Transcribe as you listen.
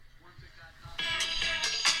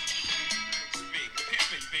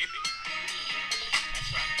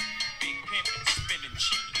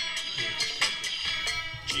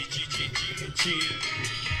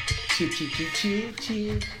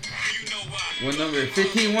Chill. What number?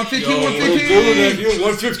 15, 115, Yo, 115.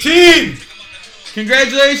 115.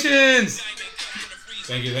 Congratulations.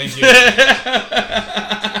 Thank you.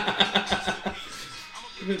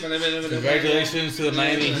 Congratulations to the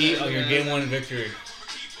Miami Heat on your Game 1 victory.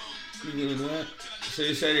 So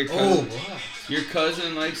you said your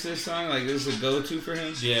cousin likes this song? Like this is a go-to for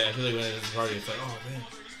him? Yeah, I feel like when it's a party, it's like, oh man.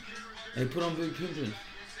 They put on Big Pimpin'.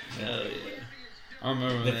 Hell yeah. I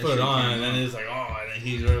remember when they put it on, and then it's like, oh, and then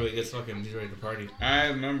he's ready to party. I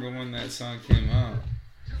remember when that song came out.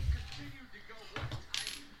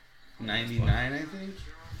 99, I think?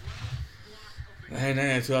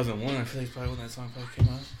 99, 2001, I feel like probably when that song came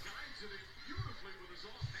out.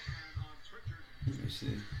 Let me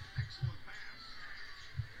see.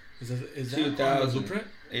 Is that 2000. Blueprint?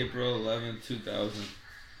 April 11, 2000.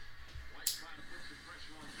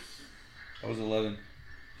 I was 11.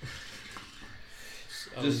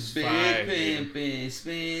 Just spin,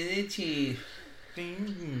 spinach.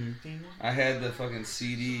 I had the fucking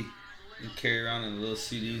CD. You carry around in the little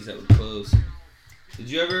CDs that would close. Did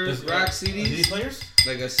you ever rock CDs? CD players?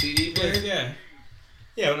 Like a CD player? Yeah.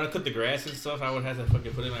 Yeah, when I cut the grass and stuff, I would have to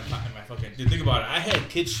fucking put it in my fucking... Dude, think about it. I had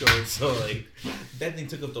kids shorts, so, like, that thing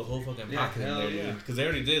took up the whole fucking pocket in there, dude. Because they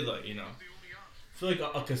already did, like, you know... I feel like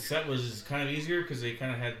a cassette was kind of easier because they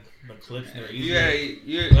kind of had the clips and they're easier.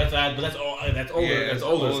 Yeah, but that's older. Yeah, that's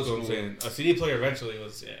older. That's what I'm saying. A CD player eventually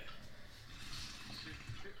was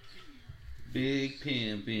Big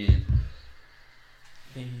Pimpin'.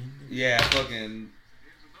 Yeah, fucking.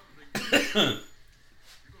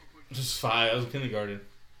 Just 5. I was in kindergarten.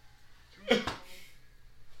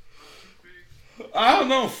 I don't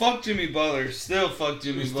know. Fuck Jimmy Butler. Still fuck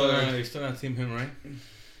Jimmy Butler. You're still not Team him, right?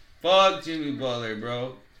 Fuck Jimmy Butler,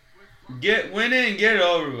 bro. Win it and get it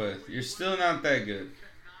over with. You're still not that good.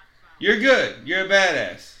 You're good. You're a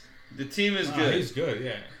badass. The team is good. He's good,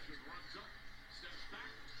 yeah.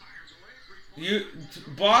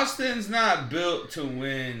 Boston's not built to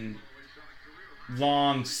win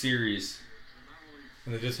long series.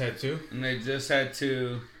 And they just had 2? And they just had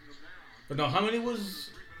 2. But no, how many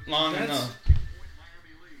was long enough?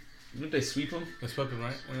 Didn't they sweep them? They swept them,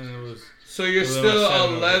 right? And then it was... So you're still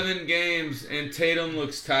 11 games, and Tatum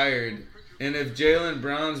looks tired. And if Jaylen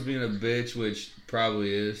Brown's being a bitch, which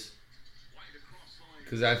probably is,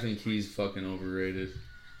 because I think he's fucking overrated.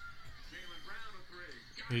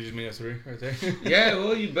 You just made us 3 right there. Yeah,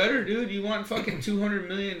 well, you better, dude. You want fucking $200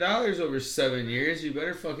 million over 7 years. You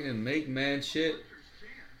better fucking make mad shit.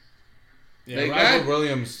 Yeah, Robert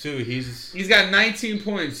Williams too. He's got 19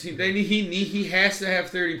 points. He has to have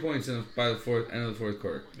 30 points by the end of the fourth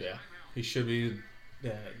quarter. Yeah, he should be.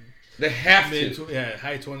 They have to.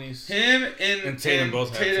 High 20s. Him and Tatum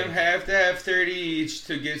both have to have 30 each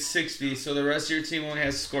to get 60. So the rest of your team only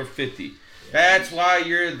has to score 50. Yeah. That's why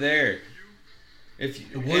you're there.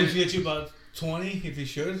 Williams get you about 20 if he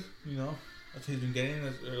should. You know, that's what he's been getting.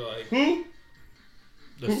 Like who?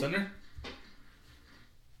 The center.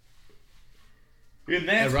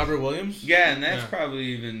 And Robert Williams? Yeah, and that's probably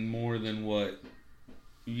even more than what,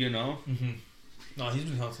 you know? Mm-hmm. No, he's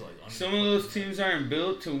been held to like... Some of those teams aren't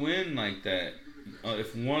built to win like that.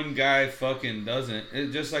 If one guy fucking doesn't,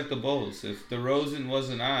 it's just like the Bulls. If DeRozan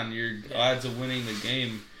wasn't on, your odds of winning the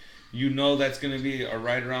game, you know that's going to be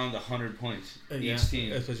right around 100 points each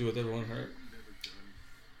team. Especially with everyone hurt.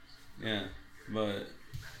 Yeah, but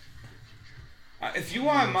if you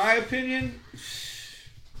want my opinion...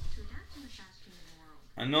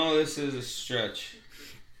 I know this is a stretch.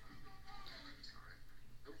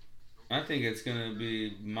 I think it's going to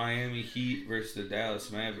be Miami Heat versus the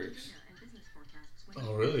Dallas Mavericks.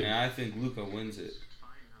 Oh, really? And I think Luka wins it.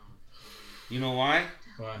 You know why?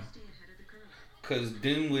 Why? Because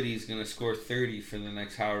Dinwiddie's going to score 30 for the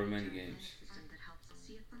next however many games.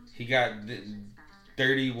 He got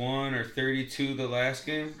 31 or 32 the last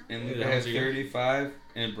game, and Luka had 35,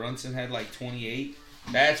 and Brunson had like 28.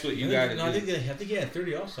 That's what you got to do. I think he had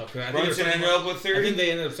 30 also. Brunson ended up with 30? I think they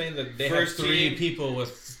ended up saying that they had 3 people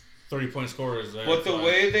with 30-point scorers. But the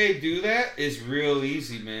way they do that is real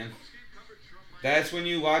easy, man. That's when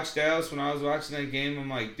you watch Dallas. When I was watching that game, I'm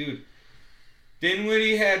like, dude,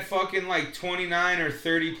 Dinwiddie had fucking like 29 or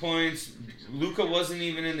 30 points. Luka wasn't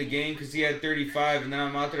even in the game because he had 35. And then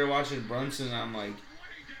I'm out there watching Brunson, and I'm like,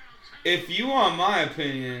 if you want my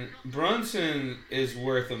opinion, Brunson is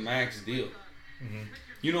worth a max deal. Mm-hmm.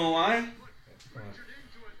 You know why?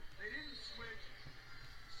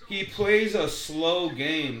 He plays a slow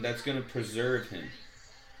game that's going to preserve him.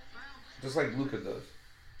 Just like Luka does.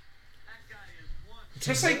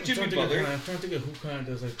 Just like Jimmy Butler. I'm trying to think of who kind of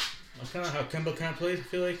does like That's kind of how Kemba kind of plays, I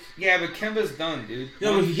feel like. Yeah, but Kemba's done, dude.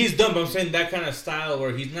 Yeah, but he's done, but I'm saying that kind of style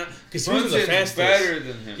where he's not... Because he was the fastest. Better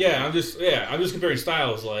than him. Yeah, I'm just comparing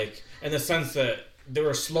styles, like, in the sense that they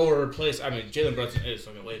were slower plays. I mean, Jalen Brunson is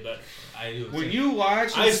fucking way better. I do. When you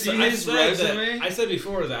watch and see his resume... I said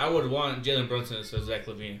before that I would want Jalen Brunson instead of Zach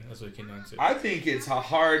LaVine. That's what it came down to. I think it's a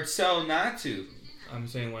hard sell not to. I'm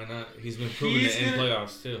saying why not? He's been proving it in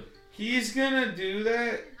playoffs, too. He's going to do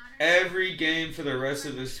that every game for the rest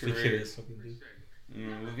of his career.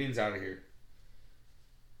 LaVine's out of here.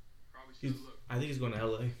 I think he's going to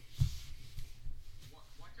L.A.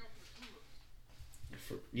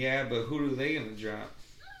 Yeah, but who are they going to drop?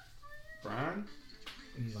 Bron?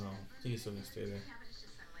 No, I think he's still going to stay there.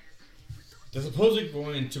 They're supposedly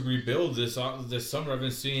going to rebuild this summer. I've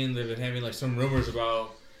been seeing they've been having like some rumors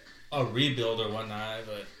about a rebuild or whatnot,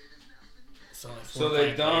 but it's only so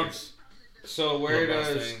they dumped. So where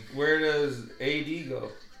does AD go?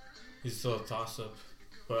 He's still a toss up,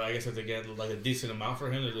 but I guess if they get like a decent amount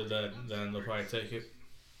for him, then they'll probably take it.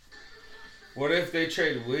 What if they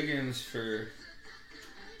trade Wiggins for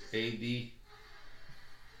AD? I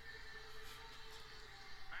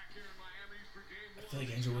feel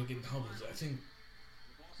like Andrew Wiggins. I think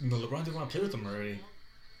LeBron didn't want to play with him already.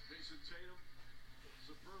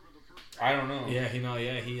 I don't know. Yeah,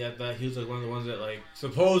 he had that. He was like one of the ones that like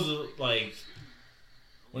supposedly like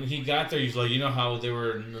when he got there, he's like, you know how they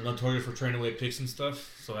were notorious for trading away picks and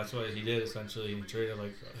stuff. So that's what he did essentially. He traded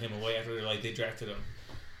like him away after they drafted him.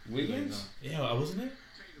 Wiggins? Like, yeah, wasn't it?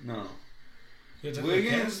 No.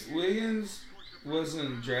 Wiggins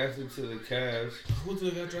wasn't drafted to the Cavs. Who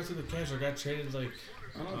did got drafted to the Cavs or got traded like?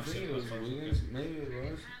 I don't think it was Wiggins. Maybe it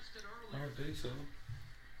was. I don't think so.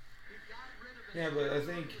 Yeah, but I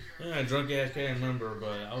think... Yeah, drunk ass can't remember,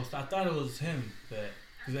 but I thought it was him that...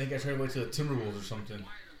 Because then he got traded away to the Timberwolves or something.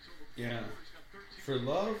 Yeah. For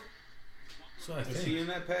Love? So I think. Was he in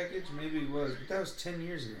that package? Maybe he was, but that was 10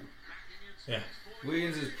 years ago. Yeah.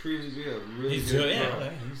 Wiggins has proven to be a really he's good player.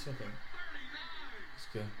 player. Yeah, he's okay. He's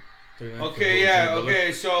good. Okay, yeah,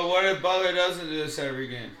 okay, so what if Butler doesn't do this every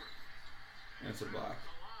game? That's a block.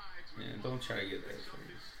 Man, don't try to get that for me.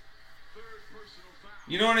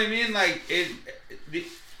 You know what I mean? Like,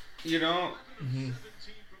 you know? Mm-hmm.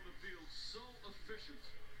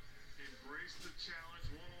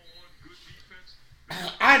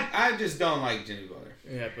 I just don't like Jimmy Butler.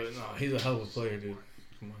 Yeah, but no, he's a hell of a player, dude.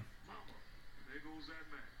 Come on. There goes that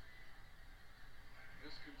man.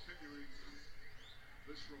 That's continuing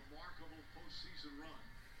this remarkable postseason run.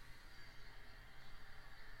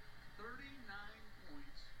 39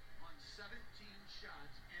 points on 17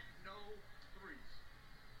 shots and no threes.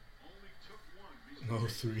 Only took one. No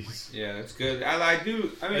threes. Yeah, that's good. I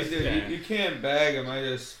mean, dude, you can't bag him. I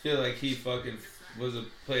just feel like he fucking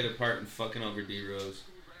played a part in fucking over D Rose,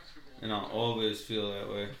 and I'll always feel that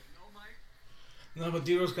way. No, but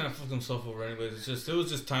D Rose kind of fucked himself over anyways. It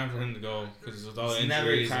was just time for him to go because with all the it's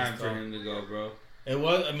injuries. Never time for him to go, bro. It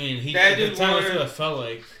was. I mean, that dude felt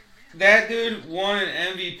like that dude won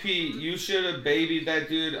an MVP. You should have babied that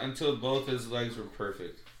dude until both his legs were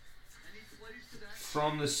perfect.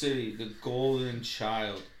 From the city, the golden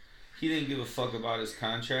child. He didn't give a fuck about his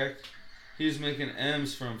contract. He was making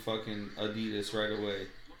M's from fucking Adidas right away.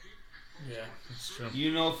 Yeah, that's true.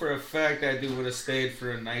 You know for a fact that dude would have stayed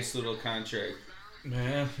for a nice little contract.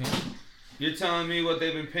 Man, yeah. You're telling me what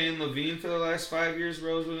they've been paying LaVine for the last 5 years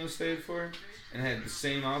Rose would have stayed for? And had the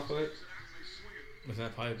same output? Was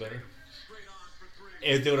that probably better?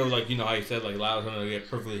 If they would have, like, you know how you said, like, allowed him to get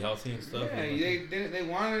perfectly healthy and stuff. Yeah, they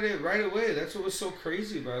wanted it right away. That's what was so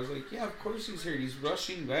crazy about it. I was like, yeah, of course he's here. He's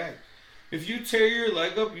rushing back. If you tear your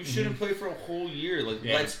leg up, you shouldn't play for a whole year. Like,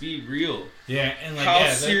 let's be real. Yeah, and like, how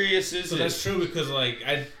serious is it? So that's true because, like,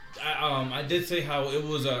 I did say how it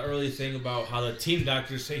was an early thing about how the team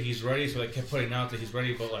doctors say he's ready, so they kept putting out that he's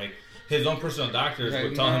ready, but like his own personal doctors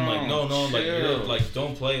would tell him like, no, like you're like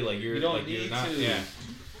don't play, like you're don't like need you're not, to. yeah.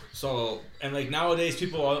 So and like nowadays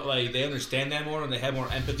people are, like they understand that more and they have more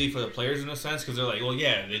empathy for the players in a sense because they're like, well,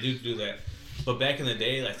 yeah, they do that, but back in the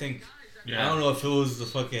day, I think I don't know if it was the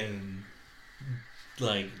fucking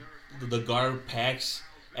like the guard packs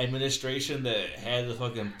administration that had the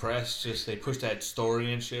fucking press just they pushed that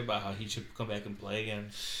story and shit about how he should come back and play again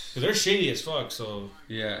because they're shady as fuck. So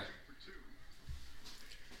yeah,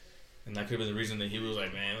 and that could have been the reason that he was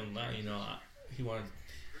like, man, you know, he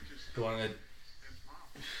wanted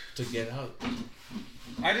to get out.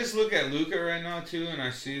 I just look at Luka right now too, and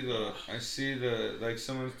I see the like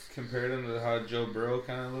someone compared him to how Joe Burrow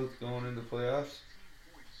kind of looked going into playoffs.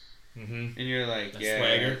 Mm-hmm. And you're like,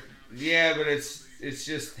 swagger. Yeah, but it's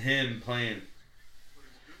just him playing.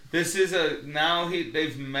 This is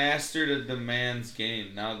they've mastered a man's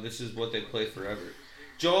game. Now this is what they play forever.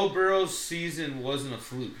 Joe Burrow's season wasn't a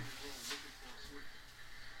fluke.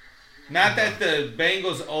 Not that the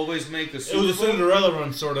Bengals always make the Super Bowl. It was a Cinderella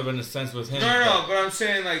run, sort of, in a sense, with him. No, but I'm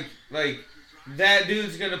saying, like that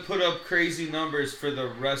dude's going to put up crazy numbers for the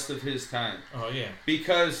rest of his time. Oh, yeah.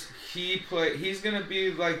 Because he's going to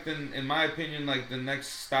be, like, in my opinion, like the next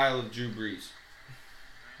style of Drew Brees.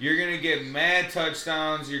 You're going to get mad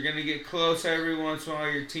touchdowns. You're going to get close every once in a while.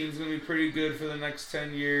 Your team's going to be pretty good for the next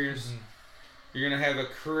 10 years. Mm-hmm. You're going to have a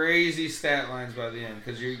crazy stat lines by the end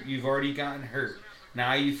because you've already gotten hurt.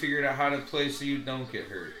 Now you figured out how to play so you don't get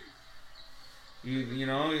hurt. You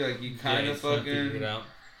know, like you kind of fucking figured it out.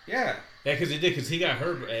 Yeah. Yeah, because he did. Because he got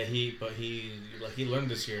hurt, he learned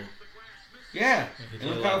this year. Yeah. And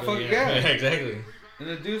look how fucking yeah. Exactly. And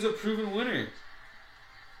the dude's a proven winner.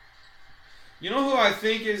 You know who I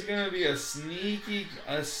think is gonna be a sneaky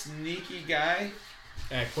guy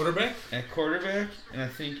at quarterback? And I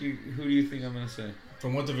think who do you think I'm gonna say?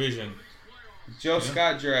 From what division? Just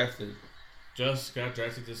got drafted. Just got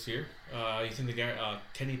drafted this year. You think the guy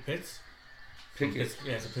Kenny Pitts? Pickett.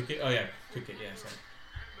 Yeah, it's a Pickett. Oh yeah, Pickett. Yeah, sorry.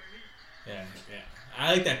 Yeah.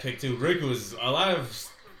 I like that pick too. Rick was a lot of.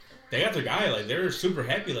 They got their guy. Like they're super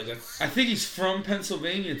happy. Like that's. I think he's from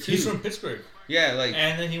Pennsylvania too. He's from Pittsburgh. Yeah, like.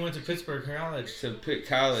 And then he went to Pittsburgh College. To Pitt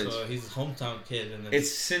College. So he's a hometown kid. And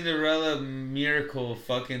it's Cinderella miracle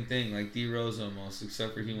fucking thing, like D Rose almost,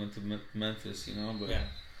 except for he went to Memphis, you know. But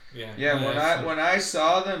yeah. When I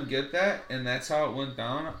saw them get that, and that's how it went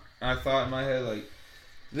down, I thought in my head like,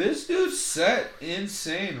 this dude set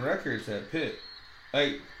insane records at Pitt,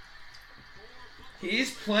 like.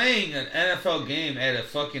 He's playing an NFL game at a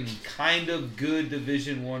fucking kind of good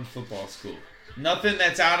Division I football school. Nothing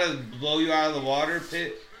that's blow you out of the water,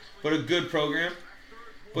 Pitt, but a good program.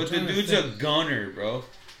 But the dude's a gunner, bro.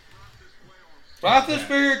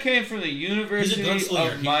 Roethlisberger came from the University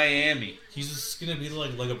of Miami. He's just gonna be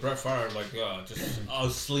like a Brett Favre,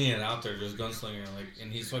 just slinging it out there, just gunslinger,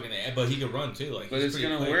 and he's fucking. But he can run too, But it's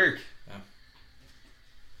gonna work. Yeah.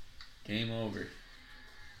 Game over.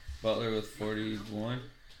 Butler with 41.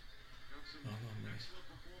 Oh, nice.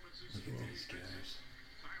 Look at these guys.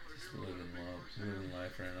 Just living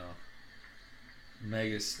life right now.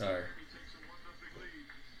 Mega star.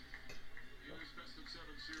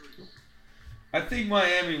 I think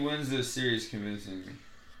Miami wins this series convincingly.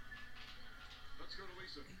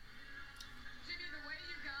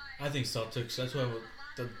 I think Celtics. That's why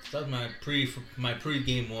that's my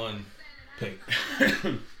pre-game one pick.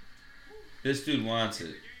 This dude wants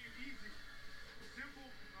it.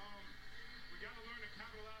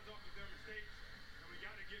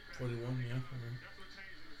 41, yeah.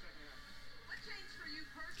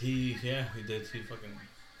 He did. He fucking.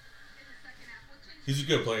 He's a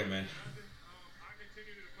good player, man.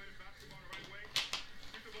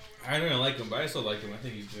 I didn't like him, but I still like him. I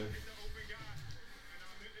think he's good.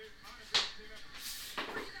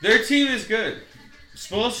 Their team is good.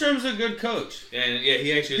 Spoelstrom's a good coach. And yeah,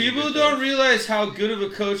 he actually. People don't realize how good of a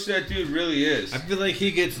coach that dude really is. I feel like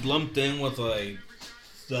he gets lumped in with like.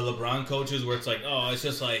 The LeBron coaches, where it's like, oh, it's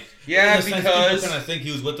just like, yeah, because people kind of think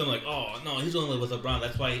he was with them, like, oh no, he's only with LeBron.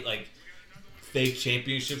 That's why he, like fake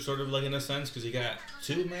championship, sort of like in a sense, because he got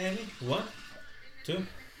 2 Miami, what, 2?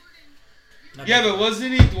 Yeah, but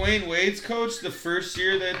wasn't he Dwayne Wade's coach the first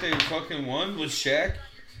year that they fucking won with Shaq?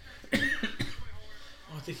 Oh,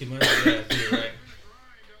 I think he might have. Yeah, I think you're right.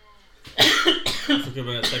 It could have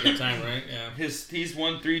been a second time, right? Yeah. He's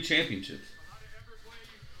won 3 championships.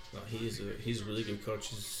 No, he's a really good coach.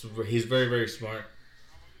 He's very, very smart.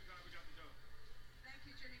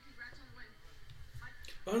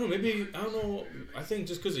 I don't know. I think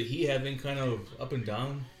just because of he having kind of up and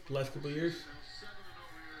down the last couple of years.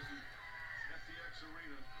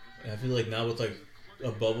 I feel like now with like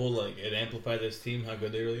a bubble, like it amplified this team how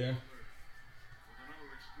good they really are.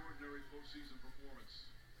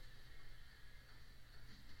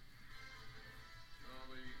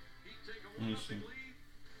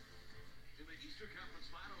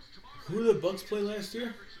 Who did the Bucks play last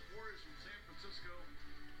year?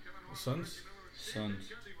 The Suns?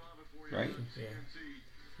 Right? Yeah.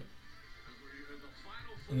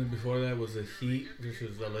 And then before that was the Heat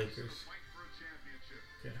versus the Lakers.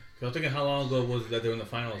 Yeah. I was thinking how long ago was that they were in the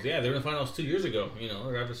finals? Yeah, they were in the finals 2 years ago. You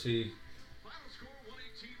know, they're obviously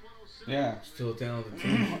still down the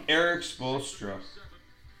team. Eric Spoelstra.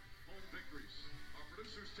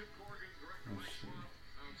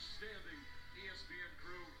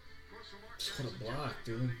 What a block,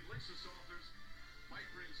 dude.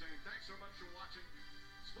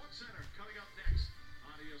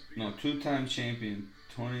 No, 2-time champion.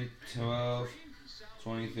 2012,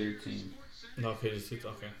 2013. Okay,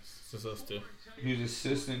 okay. Just those two. He was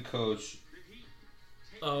assistant coach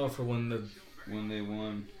Oh, for when they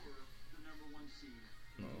won.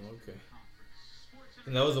 Oh, okay.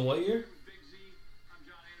 And that was in what year?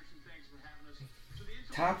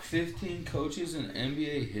 Top 15 coaches in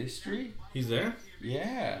NBA history? He's there?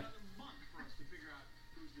 Yeah.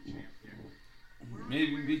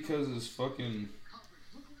 Maybe because it's fucking...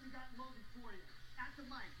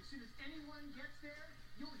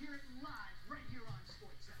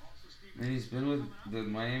 Man, he's been with the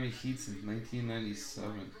Miami Heat since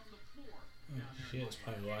 1997. Oh, shit, that's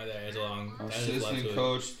probably why that is long. Assistant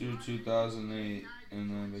coach through 2008,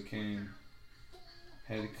 and then became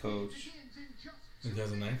head coach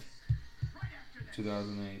 2009?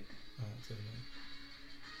 2008. Oh, 2009.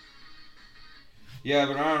 Yeah,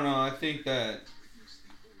 but I don't know. I think that...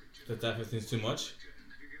 The top 15 is too much?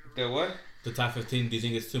 That what? The top 15, do you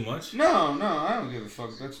think it's too much? No, I don't give a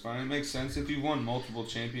fuck. That's fine. It makes sense. If you won multiple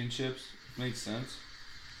championships, it makes sense.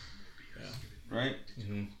 Yeah. Right?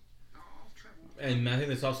 Mm-hmm. And I think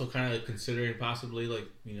that's also kind of like considering possibly, like,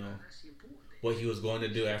 you know, what he was going to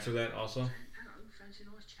do after that also.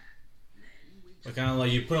 Like, kind of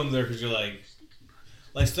like you put him there because you're like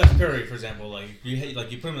Steph Curry, for example, like you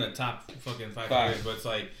put him in the top fucking five players, but it's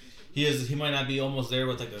like he might not be almost there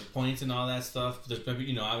with like the points and all that stuff. There's maybe,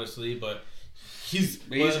 you know, obviously, but he's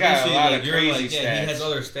got a lot of crazy stats. Yeah, he has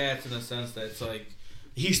other stats in the sense that it's like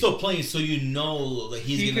he's still playing, so you know that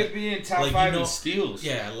he could be in top 5 in steals.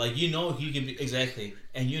 Yeah, like you know he can be exactly,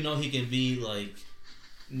 and you know he can be like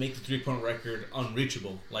make the 3-point record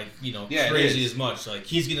unreachable, like, you know, crazy as much. Like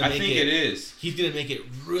he's gonna make it is. He's gonna make it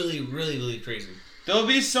really, really, really crazy. There'll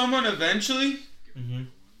be someone eventually,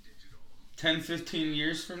 10, 15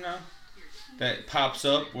 years from now, that pops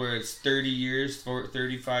up where it's 30 years,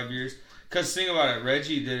 35 years. Because think about it,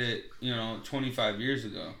 Reggie did it, you know, 25 years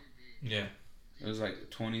ago. Yeah. It was like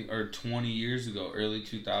 20 years ago, early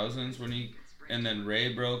 2000s and then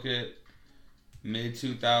Ray broke it mid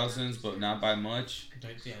 2000s, but not by much.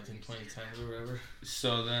 Like, yeah, I think 2010s or whatever.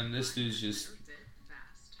 So then this dude's just,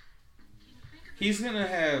 he's gonna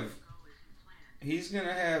have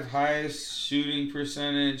highest shooting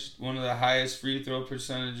percentage, one of the highest free throw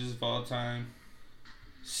percentages of all time,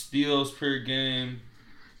 steals per game.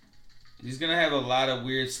 He's gonna have a lot of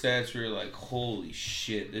weird stats where you're like, holy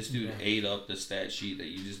shit, this dude ate up the stat sheet that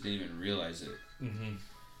you just didn't even realize it.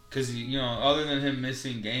 Because, you know, other than him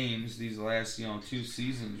missing games these last, you know, 2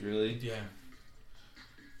 seasons, really. Yeah.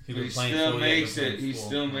 He still makes it. He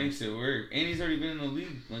still makes it work, and he's already been in the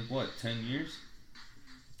league like what, 10 years?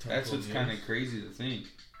 That's what's kind of crazy to think.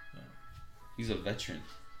 Yeah. He's a veteran.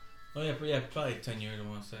 Oh yeah, probably 10 years. I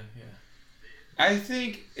want to say, yeah. I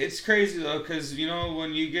think it's crazy though, because you know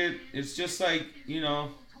when you get, it's just like, you know,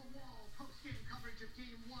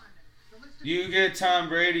 you get Tom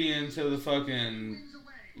Brady into the fucking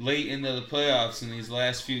late into the playoffs in these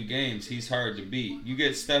last few games, he's hard to beat. You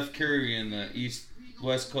get Steph Curry in the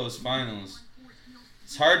West Coast Finals,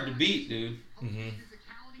 it's hard to beat, dude.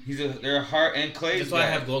 They're hard, and Clay's. That's why I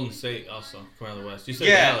have Golden State also coming out of the West. You said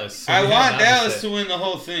Dallas. So I want Dallas to win the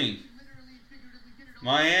whole thing.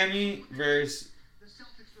 Miami versus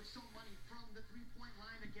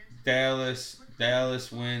Dallas.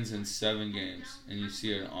 Dallas wins in 7 games, and you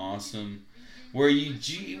see an awesome where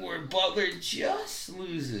Butler just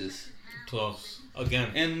loses. Close again,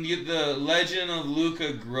 and the legend of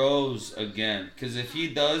Luka grows again. Because if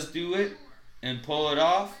he does do it and pull it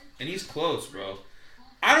off, and he's close, bro.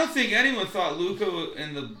 I don't think anyone thought Luka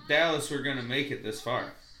and the Dallas were gonna make it this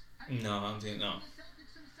far. No, I don't think no.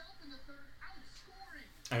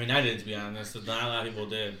 I mean, I didn't, to be honest. Not a lot of people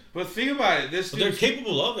did. But think about it. But they're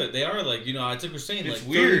capable of it. They are, like, you know, I think we're saying, it's like,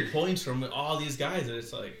 weird. 30 points from all these guys. And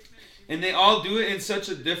it's like... And they all do it in such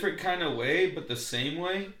a different kind of way, but the same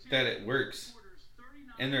way that it works.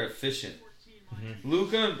 And they're efficient.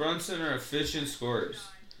 Luka and Brunson are efficient scorers.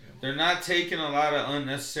 They're not taking a lot of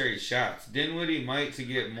unnecessary shots. Dinwiddie might to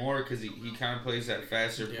get more because he kind of plays that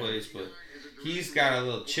faster place, but he's got a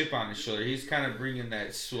little chip on his shoulder. He's kind of bringing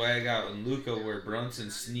that swag out in Luka where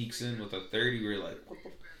Brunson sneaks in with a 30 where you're like,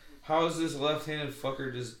 how is this left-handed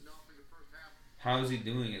fucker just... How is he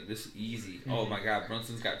doing it this easy? Oh my god,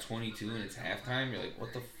 Brunson's got 22 and it's halftime. You're like,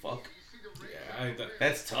 what the fuck? Yeah,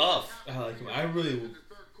 that's tough. I like him. I really...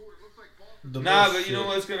 But you know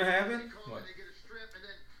what's going to happen? What?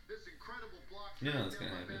 You know what's going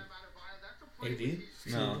to happen. AD?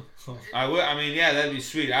 No. I mean, yeah, that'd be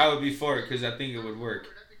sweet. I would be for it because I think it would work.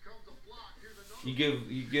 You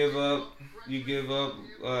give up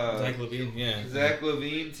Zach LaVine, yeah. Zach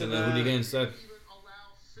LaVine to them. Who do you get instead?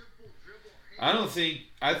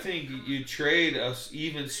 I think you trade a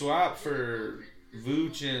even swap for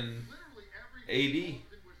Vooch and AD.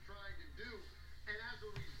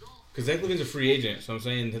 Because Zach Levine's a free agent, so I'm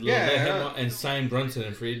saying let him and sign Brunson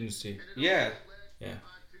in free agency. Yeah. Yeah.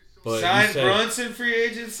 But sign Brunson free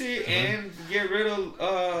agency and get rid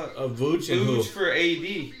of Vooch and who? for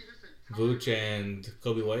AD. Vooch and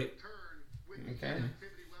Kobe White. Okay.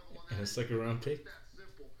 And a second round pick.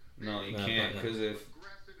 No, you can't, because if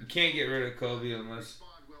you can't get rid of Kobe unless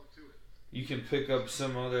you can pick up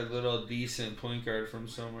some other little decent point guard from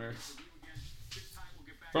somewhere.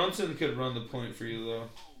 Brunson could run the point for you though.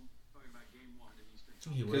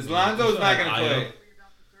 Because Lonzo's not going to play.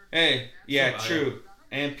 Hey, yeah, true.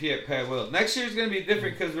 And Pat will. Next year's going to be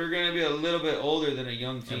different because we're going to be a little bit older than a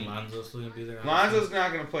young team. And Lonzo's still going to be there. Lonzo's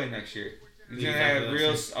not going to play next year. He's going to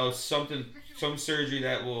have some surgery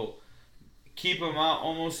that will keep him out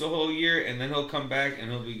almost the whole year, and then he'll come back and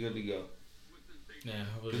he'll be good to go. Yeah,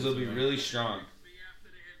 because he'll be really strong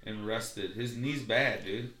and rested. His knee's bad,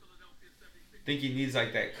 dude. I think he needs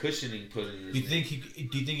like that cushioning put in his Do you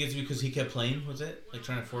think it's because he kept playing with it, like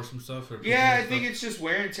trying to force himself? Or yeah, I think it's just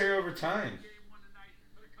wear and tear over time.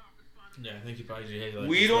 Yeah, I think he probably had like.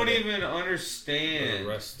 We don't even understand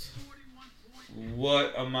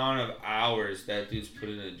what amount of hours that dude's put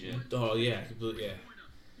in the gym. Oh yeah, completely. Yeah.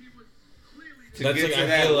 To get to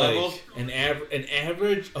that level, like an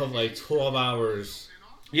average of like 12 hours.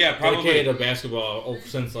 Yeah, probably dedicated to basketball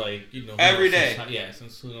since like every day.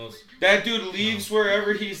 Since who knows. That dude leaves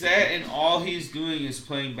wherever he's at, and all he's doing is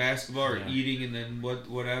playing basketball or eating, and then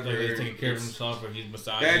whatever. Like he's taking care of himself, or he's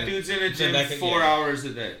massaging. That dude's in a gym 4 hours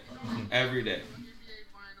a day, every day.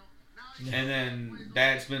 Yeah. And then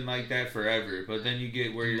that's been like that forever. But then you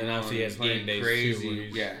get where you're playing crazy.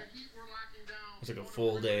 Yeah. It's like a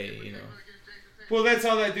full day, Well, that's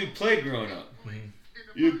how that dude played growing up. Mm-hmm.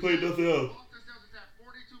 You played nothing else.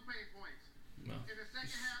 No.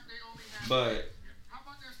 But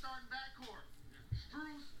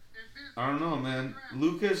I don't know, man.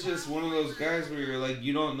 Luka's just one of those guys where you're like,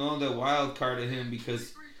 you don't know the wild card of him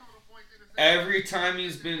because every time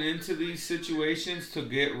he's been into these situations to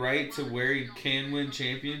get right to where he can win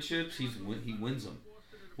championships, he wins them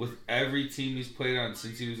with every team he's played on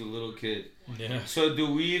since he was a little kid. Yeah. So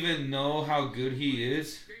do we even know how good he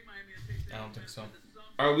is? I don't think so.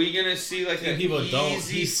 Are we gonna see like an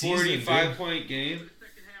easy 45-point game?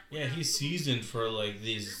 Yeah, he's seasoned for like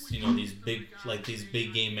these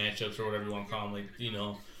big game matchups or whatever you want to call them.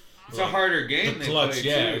 It's a harder game. The clutch,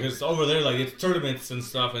 because over there it's tournaments and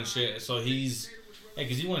stuff and shit. So he's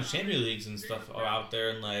because he won Champions Leagues and stuff out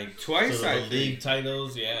there and twice, I think. League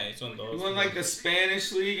titles. Yeah, he's won those. He won the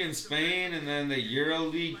Spanish League in Spain and then the Euro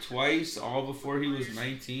League twice, all before he was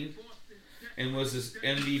 19. And was his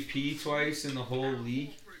MVP twice in the whole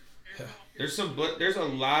league. There's a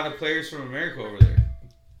lot of players from America over there.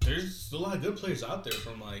 There's a lot of good players out there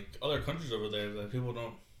from other countries over there that people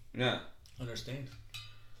don't understand.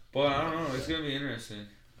 But I don't know. It's gonna be interesting.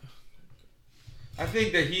 I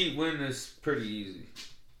think the Heat win this pretty easy.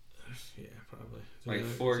 Yeah, probably.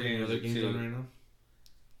 4 games other games on right now.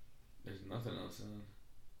 There's nothing else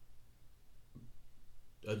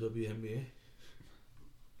on. WNBA.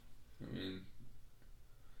 I mean,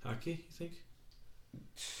 hockey, you think?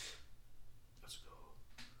 Let's go.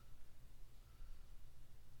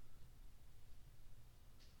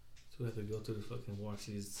 So we have to go to the fucking watch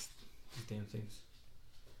these damn things.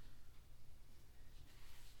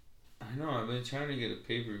 I know, I've been trying to get a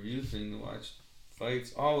pay-per-view thing to watch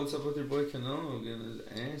fights. Oh, what's up with your boy Canelo getting his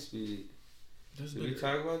ass beat? Did we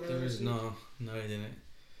talk about that? No, I didn't.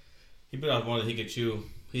 He bit off more than he could chew.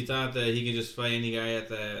 He thought that he could just fight any guy at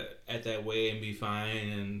that weight and be fine,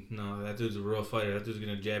 and no, that dude's a real fighter. That dude's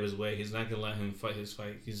gonna jab his way. He's not gonna let him fight his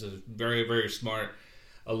fight. He's a very, very smart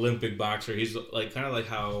Olympic boxer. He's kind of like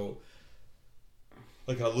how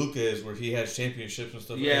Luka is, where he has championships and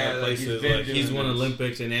stuff. Yeah, like places. He's won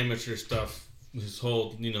Olympics and amateur stuff his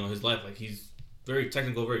whole his life. He's very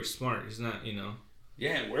technical, very smart. He's not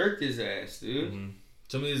Yeah, worked his ass, dude. Mm-hmm.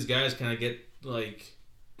 Some of these guys kind of get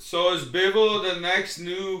So is Bivol the next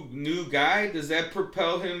new guy? Does that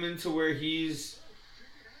propel him into where he's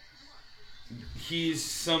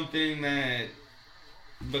something that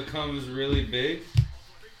becomes really big?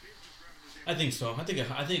 I think so. I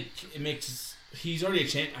think it makes. He's already a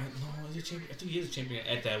champion. No, is he a champion? I think he is a champion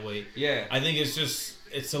at that weight. Yeah. I think it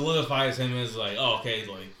solidifies him as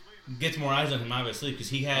gets more eyes on him obviously because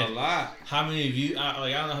he had a lot. How many views? I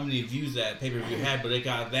don't know how many views that pay-per-view had, but it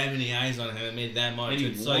got that many eyes on him and made that much.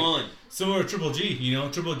 And he won. Similar to Triple G.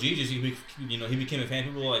 Triple G just he became a fan.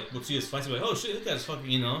 People would see his fights and be like, oh shit, this guy's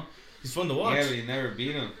fucking he's fun to watch. Yeah, but he never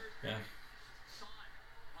beat him. Yeah.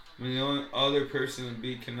 I mean, the only other person to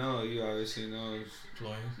beat Canelo, you obviously know, is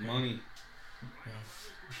Floyd. money. Yeah,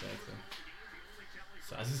 exactly.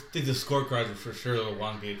 So I just think the scorecards are for sure a little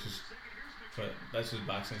wonky. But that's just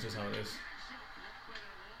boxing. It's just how it is.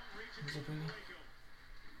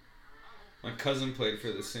 My cousin played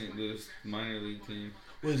for the St. Louis minor league team.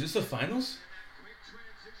 Wait, is this the finals?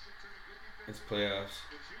 It's playoffs.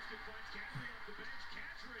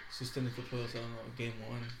 It's just in the playoffs. I don't know. Game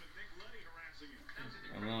 1.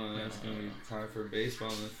 I know that's gonna be time for baseball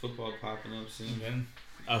and then football popping up soon. Again.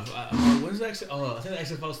 When's the XFL? Oh, I think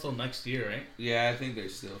the XFL is still next year, right? Yeah, I think they're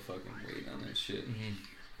still fucking waiting on that shit. Mm-hmm.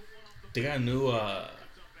 They got a new,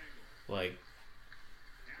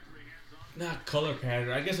 not color pattern.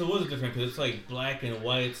 I guess it was different because it's like black and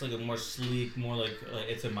white. It's like a more sleek, more like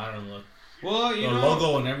it's a modern look. Well, you the know,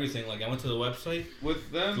 logo and everything. Like I went to the website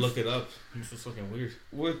with them, look it up. It's just fucking weird.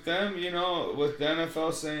 With them, you know, with the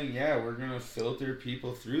NFL saying, yeah, we're gonna filter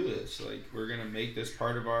people through this. Like we're gonna make this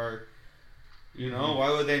part of our. You know, why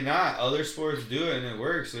would they not? Other sports do it and it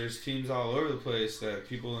works. There's teams all over the place that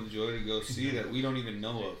people enjoy to go see that we don't even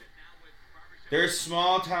know of. There's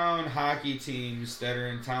small town hockey teams that are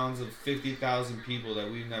in towns of 50,000 people that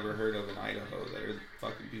we've never heard of in Idaho that are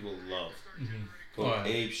fucking people love. Mm-hmm. Go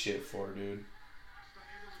ape shit for, dude.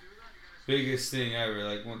 Biggest thing ever.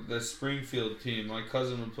 Like the Springfield team, my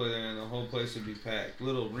cousin would play there and the whole place would be packed.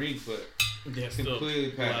 Little rink, but yeah,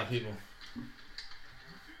 completely packed. A lot of people.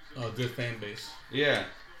 Good fan base. Yeah.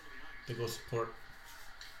 To go support.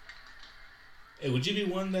 Hey, would you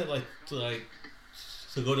be one that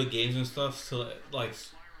to go to games and stuff? So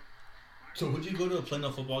would you go to a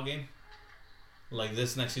Plano football game? Like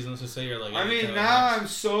this next season, let's just say, or like. I mean, now I'm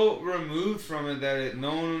so removed from it that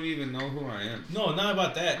no one would even know who I am. No, not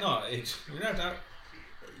about that. No, you're not.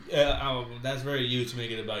 That's very you to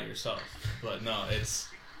make it about yourself. But no, it's.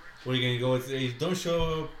 What are you gonna go with? Don't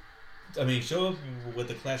show up. I mean, show up with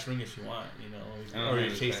the Clash ring if you want, you know,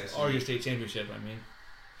 or your state championship. I mean,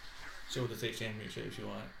 show with the state championship if you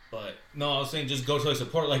want. But no, I was saying just go to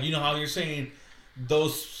support. Like you know how you're saying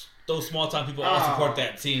those small town people all support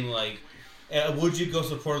that team. Like, would you go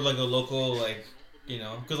support like a local you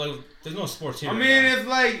know? Because like there's no sports here. I mean, if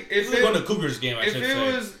going to Cougars game, I should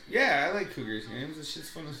say. I like Cougars games. This shit's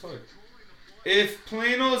fun as fuck. If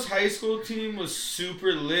Plano's high school team was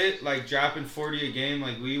super lit, like dropping 40 a game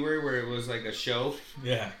like we were, where it was like a show.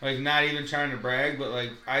 Yeah. Like not even trying to brag, but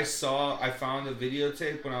like I found a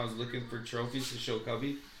videotape when I was looking for trophies to show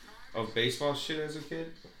Cubby of baseball shit as a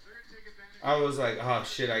kid. I was like, oh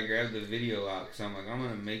shit, I grabbed the video out because I'm like, I'm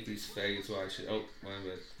going to make these faggots watch it. Oh, wait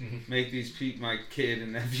a minute. Make these my kid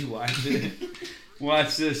and nephew watch it.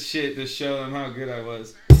 Watch this shit to show them how good I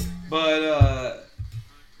was. But,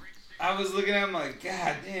 I was looking at him like,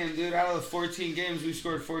 God damn, dude, out of the 14 games, we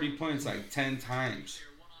scored 40 points like 10 times.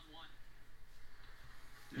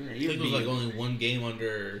 Yeah, I think it was like only one game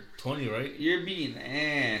under 20, right? You're beating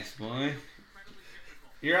ass, boy.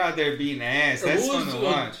 You're out there beating ass. That's fun to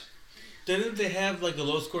watch. Didn't they have like a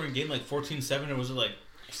low scoring game like 14-7 or was it like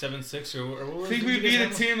 7-6 or what was it? I think we beat a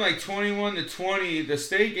team like 21-20. The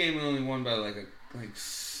state game we only won by like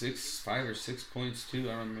 5 or 6 points too.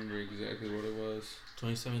 I don't remember exactly what it was.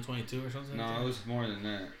 27-22 or something? No, it was more than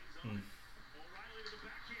that.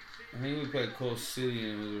 I think we played Coal City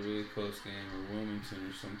and it was a really close game, or Wilmington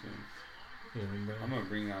or something. Yeah, I'm going to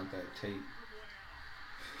bring out that tape.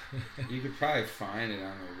 You could probably find it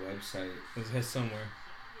on the website. It's somewhere.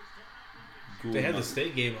 Google they had the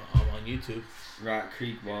state game on YouTube. Rock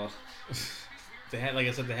Creek ball. They had, like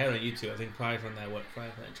I said, they had it on YouTube. I think probably from that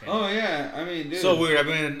channel. Oh yeah, I mean, dude. So weird.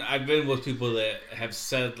 I've been with people that have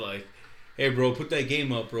said like, "Hey, bro, put that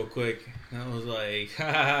game up real quick." And I was like, "Ha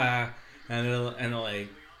ha ha," and they're like,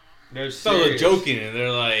 they're so joking, and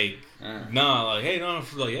they're like, "No, like, hey, no,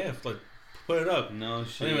 like, yeah, like, put it up." No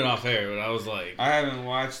shit. I even off air, but I was like, I haven't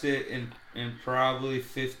watched it in probably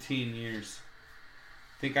 15 years.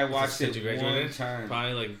 I think I watched it one time.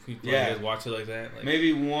 Probably like you guys watch it like that. Like,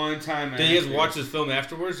 maybe one time. Did you guys watch this film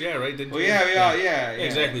afterwards? Yeah, right. Didn't you? Yeah.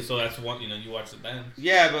 Exactly. So that's one. You watched it then.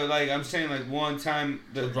 Yeah, but like I'm saying, like one time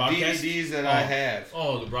the DVDs that I have.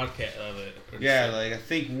 Oh, the broadcast of it. Yeah, like I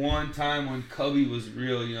think one time when Cubby was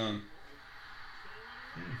real young.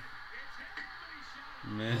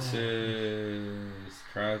 Misses.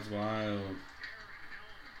 Crowd's wild.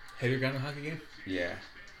 Have you gone to a hockey game? Yeah,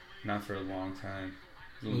 not for a long time.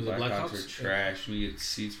 The Blackhawks are trash. We get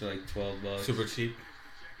seats for like $12. Super cheap.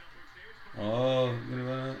 Oh,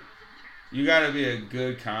 you gotta be a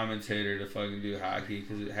good commentator to fucking do hockey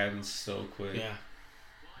because it happens so quick. Yeah.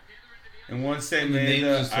 And once they made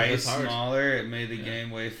the ice smaller, it made the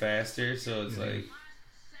game way faster. So it's like,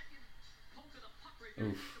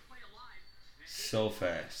 oof. so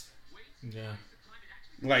fast. Yeah.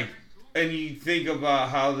 Like, and you think about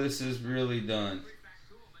how this is really done.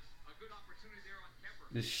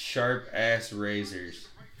 The sharp ass razors.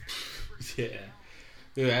 Yeah.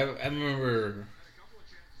 Dude, I remember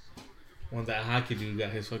when that hockey dude got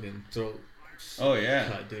his fucking throat Oh yeah.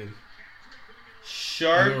 cut, dude. I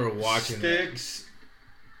Sharp remember watching sticks,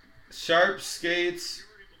 sharp skates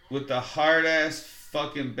with the hard ass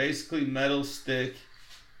fucking basically metal stick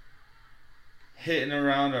hitting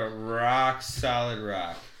around a rock solid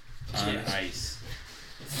rock on ice.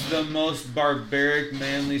 It's the most barbaric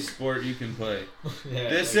manly sport you can play. Yeah,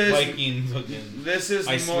 This like is Viking fucking. This is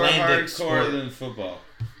more Icelandic hardcore sport. than football.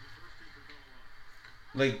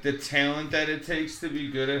 Like the talent that it takes to be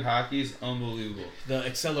good at hockey is unbelievable. The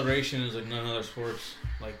acceleration is like none other sports.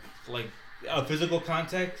 Like physical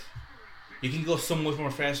contact, you can go so much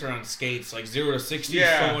more faster on skates. Like 0 to 60,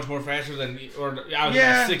 Yeah. so much more faster than Yeah.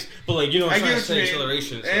 not 6. But like you know, I I'm trying get to what say you mean.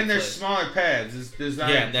 acceleration. So And it's there's like, smaller pads. It's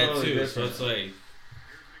designed yeah, that totally too. different. So it's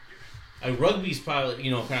like rugby's probably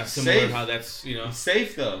kind of similar. Safe. How that's It's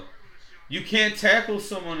safe though. You can't tackle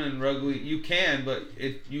someone in rugby. You can, but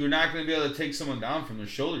you're not going to be able to take someone down from their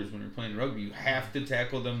shoulders when you're playing rugby. You have to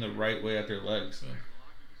tackle them the right way at their legs. Yeah.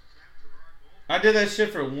 I did that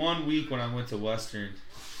shit for 1 week when I went to Western.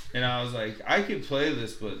 And I was like, I could play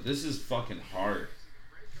this, but this is fucking hard.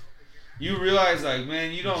 You realize, like,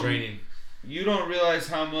 man, you don't realize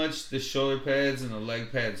how much the shoulder pads and the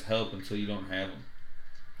leg pads help until you don't have them.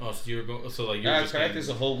 Oh, so you're going. So like you're I just practiced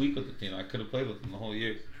a whole week with the team. I could have played with them the whole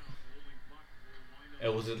year.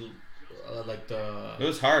 Was it like the? It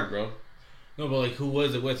was hard, bro. No, but like who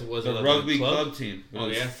was it with? Was it The like rugby the club team. It Oh,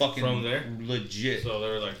 was yeah? fucking From there? legit. So they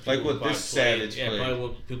were like Like people what this probably Savage Yeah, played. probably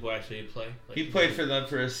what people actually play. Like, He played for them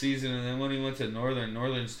for a season, and then when he went to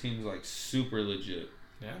Northern's team was like super legit.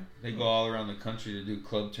 Yeah, They go all around the country to do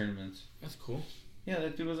club tournaments. that's cool. Yeah,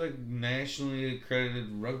 that dude was like nationally accredited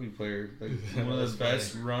rugby player, like one of That's the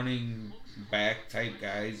best running back type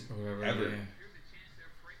guys Or whatever. ever. Yeah.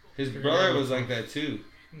 His Figure brother out was what- like that too.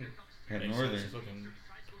 At Makes Northern, sense. Fucking,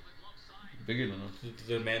 bigger than him.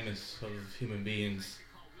 they're mammoths of human beings.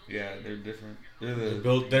 Yeah, they're different.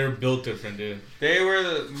 They're built different, dude. They were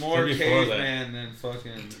the more They're before that. caveman than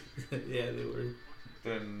fucking Yeah, they were.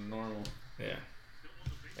 than normal. Yeah.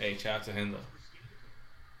 Hey, shout out to him though.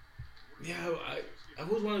 Yeah, I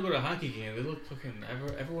always want to go to a hockey game. They look fucking.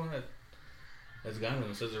 Everyone that's gone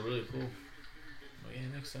them says they're really cool. But yeah,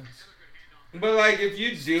 it makes sense. But like, if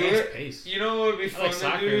you do Fast it, pace. you know what would be I fun like to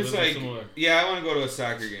soccer, do? It's but it's like, similar. yeah, I want to go to a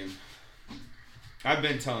soccer game. I've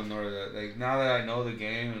been telling Nora that. Like, now that I know the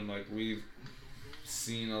game and like we've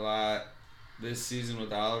seen a lot this season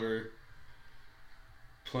with Oliver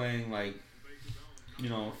playing like, We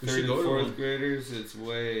third should and go to fourth one. graders, it's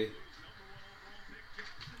way.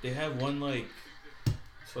 They had one like.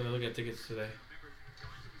 That's what I look at tickets today.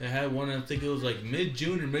 They had one. I think it was like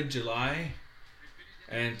mid-June or mid-July,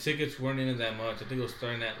 and tickets weren't even that much. I think it was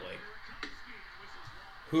starting at like.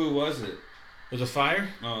 Who was it? It was a fire,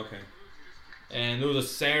 Oh, okay. and it was a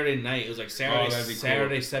Saturday night. It was like Saturday, that'd be cool.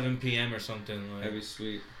 Saturday 7 p.m. or something. Like, That'd be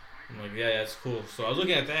sweet. I'm like, yeah, that's cool. So I was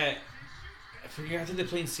looking at that. I forget. I think they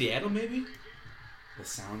played in Seattle, maybe. The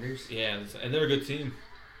Sounders? Yeah, and they're a good team.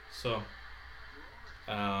 So,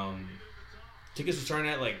 tickets were starting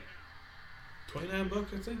at like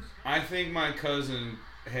 $29, I think. I think my cousin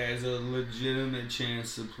has a legitimate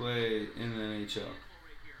chance to play in the NHL.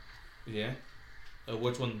 Yeah.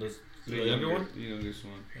 Which one? The younger one? The youngest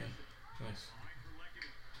one. Nice.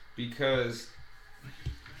 Because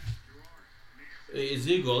Is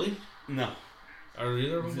he a goalie? no, Are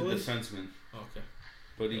either of he's a them goalies? defenseman, Okay.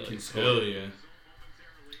 but he can score. Hell yeah.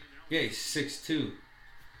 Yeah, he's 6'2".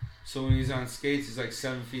 So when he's on skates, he's like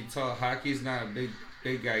 7 feet tall. Hockey's not a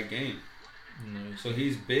big guy game. Nice. So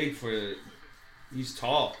he's big for. He's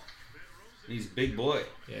tall. He's a big boy.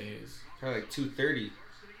 Yeah, he is. Probably like 230.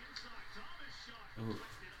 Ooh,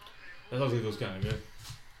 That looks like it was kind of good.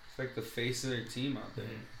 it's like the face of their team out there.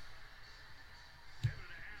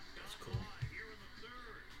 That's cool.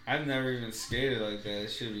 I've never even skated like that. It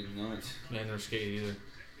should be nuts. Yeah, I never skated either.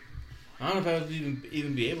 I don't know if I would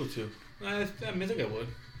even be able to. I think I would.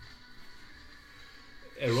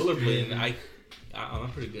 At rollerblading,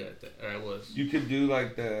 I'm pretty good at that. Or I was. You could do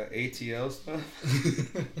like the ATL stuff.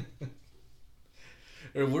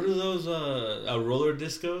 Or what are those roller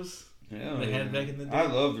discos? Yeah, They had back in the day? I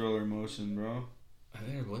loved roller motion, bro. I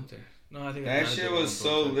never went there. No, I think That shit was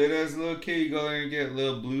so lit as a little kid. You go there and get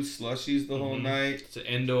little blue slushies the whole night. It's an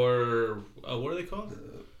indoor. What are they called?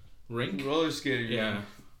 Rink. Roller skating. Yeah. Man.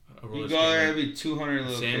 A roller You go there, skating there'd be 200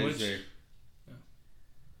 little Sandwich? kids there. Yeah.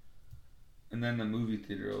 And then the movie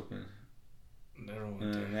theater open. Never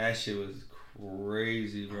went there. That shit was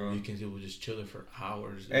crazy, bro. You can do just chill there for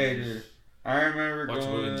hours. Hey, dude. I remember watch going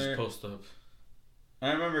a movie in and there. just post up.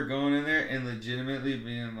 I remember going in there and legitimately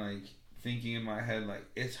being like, thinking in my head, like,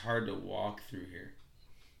 it's hard to walk through here.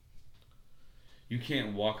 You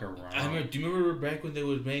can't walk around. Do you remember back when they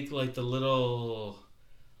would make like the little,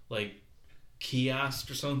 like,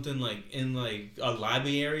 kiosk or something, like in like a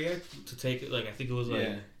lobby area to take it? Like I think it was like,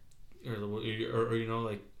 or you know,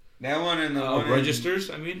 like that one in the one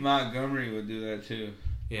registers. I mean, Montgomery would do that too.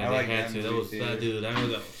 Yeah, they had to. That was that dude. I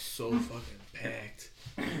remember that was so fucking packed.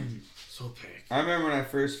 So packed. I remember when I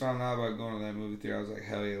first found out about going to that movie theater, I was like,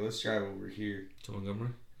 hell yeah, let's drive over here. To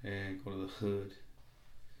Montgomery? And go to the hood.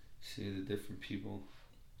 See the different people.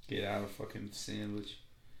 Get out of fucking Sandwich.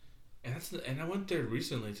 And I went there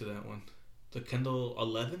recently to that one. The Kendall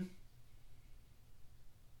 11?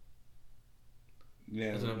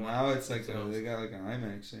 Yeah, now it's like they got like an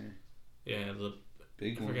IMAX there. Yeah, the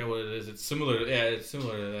big one. I forget what it is. It's similar. Yeah, it's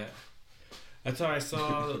similar to that. That's how I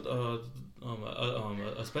saw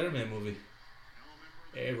a Spider-Man movie.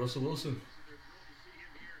 Hey, Russell Wilson.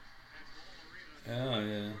 Oh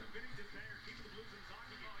yeah.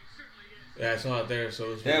 Yeah, I saw it there. So it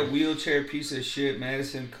was that wheelchair piece of shit,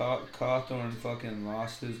 Madison Cawthorn, fucking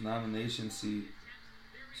lost his nomination seat,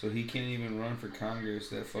 so he can't even run for Congress.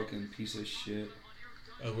 That fucking piece of shit.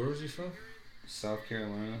 Where was he from? South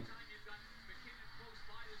Carolina.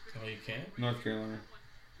 Oh, you can't? North Carolina.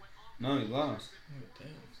 No, he lost. Oh, damn.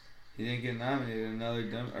 He didn't get nominated.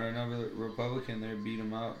 Another Republican there beat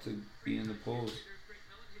him out to be in the polls.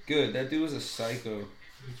 Good. That dude was a psycho.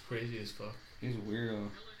 He's crazy as fuck. He's a weirdo.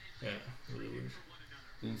 Yeah, really weird.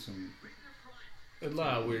 Doing some a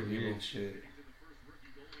lot of weird people. Shit.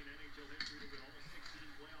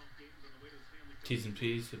 T's and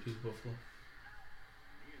P's, the Peace Buffalo.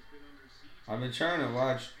 I've been trying to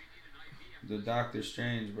watch the Doctor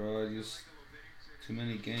Strange, bro. I just too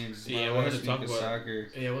many games. Yeah, I wanted to talk about soccer.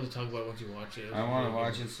 Yeah, I want to talk about once you watch it. I want to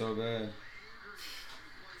watch it so bad.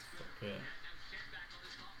 Yeah.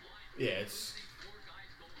 Yeah, it's.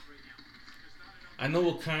 I know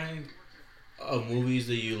what kind of movies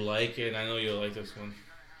that you like, and I know you'll like this one.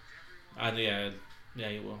 Yeah,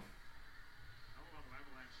 you will.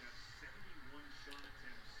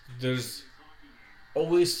 There's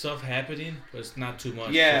always stuff happening, but it's not too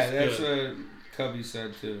much. Yeah, that's what Cubby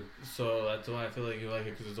said too. So that's why I feel like you like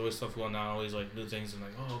it, because there's always stuff going on, always like new things, and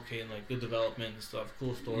like, oh, okay, and like good development and stuff,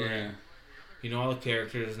 cool story. Yeah. You know all the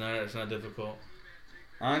characters, it's not difficult.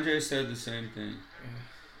 Andre said the same thing.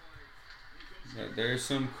 That there's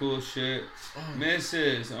some cool shit. Oh.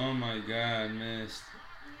 Misses. Oh my god, missed.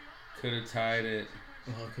 Could have tied it.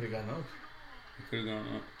 Oh, could have gone up. It could have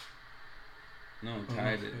gone up. No,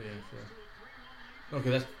 tied it. Yeah, sure.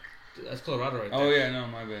 Okay, that's Colorado right there. Oh yeah, no,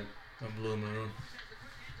 my bad. I'm blue and maroon.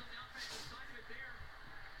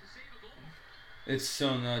 It's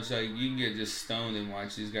so nuts. Like you can get just stoned and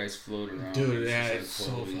watch these guys float around. Dude, it's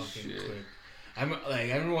so fucking quick. I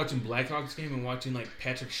remember watching Blackhawks game and watching like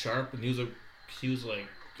Patrick Sharp, and he was like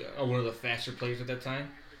one of the faster players at that time.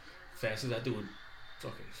 Fast as that dude would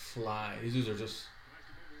fucking fly. These dudes are just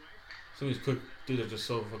some of these quick dudes are just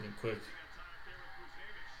so fucking quick.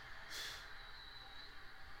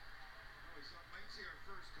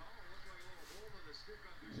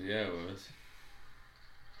 Yeah, it was.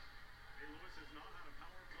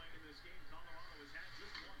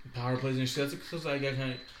 Power plays and shit. That's because I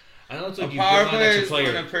know it's like a power play is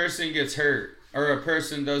when a person gets hurt or a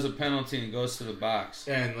person does a penalty and goes to the box.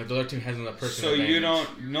 Yeah, and like the other team has another person. So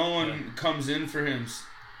no one comes in for him.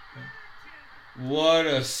 What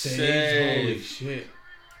a save! Holy shit!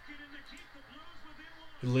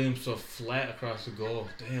 He laid him so flat across the goal.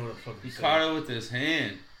 Damn, what a fucking save. He caught it with his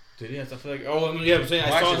hand. Did he? I feel like I'm saying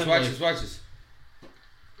I saw him. Watch this.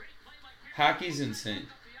 Hockey's insane.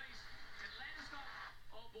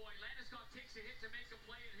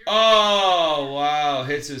 Oh wow!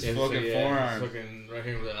 Hits his fucking forearm. Fucking right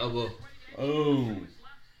here with the elbow. Oh.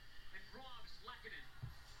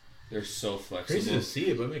 They're so flexible. Crazy to see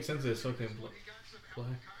it, but it makes sense that it's fucking black. I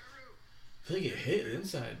feel like it hit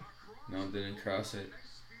inside. No, it didn't cross it.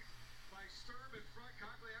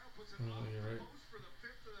 Oh, you're right.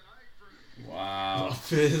 Wow.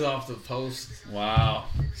 Fizz off the post. Wow.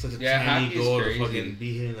 Such a tiny goal crazy. To fucking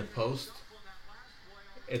be hitting the post.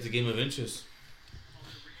 It's a game of inches.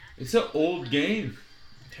 It's an old game.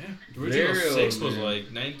 Yeah. The original 6 was like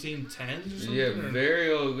 1910s or something. Yeah,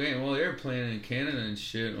 very old game. Well, they were playing in Canada and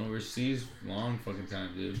shit overseas long fucking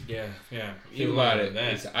time, dude. Yeah. Think about it.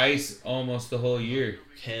 It's ice almost the whole year.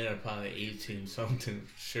 Canada probably 18 something,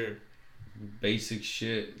 sure. basic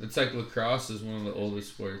shit. It's like lacrosse is one of the oldest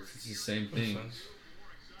sports. It's the same thing.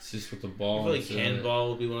 It's just with the I ball. feel like handball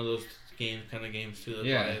would be one of those kind of games too. That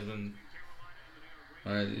Yeah. probably has been.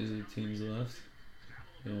 Alright, these are the teams left.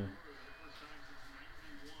 Yeah.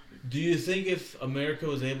 Do you think if America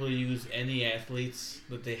was able to use any athletes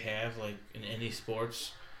that they have, like in any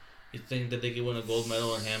sports, you think that they could win a gold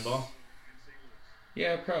medal in handball?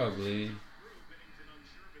 Yeah, probably.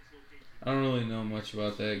 I don't really know much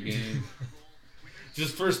about that game.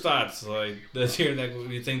 Just first thoughts, like let's hear that. What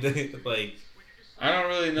you think that like? I don't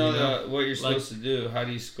really know, You know, what you're like- supposed to do. How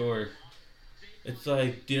do you score? It's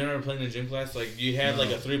like, do you remember playing in gym class? Like, you had like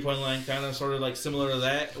a 3-point line, kind of sort of like similar to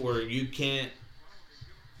that, where you can't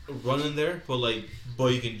run in there, but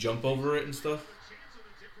you can jump over it and stuff.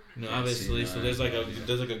 You know, Can't obviously. see So that. there's like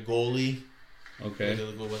a goalie. Okay.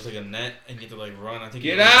 There's like a net, and you have to like run. I think.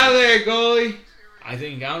 Get out of there, goalie! I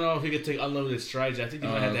don't know if you could take unlimited strides. I think you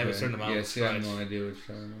might have to have a certain amount Yeah, of see, I have strides. no idea what you're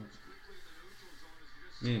talking about.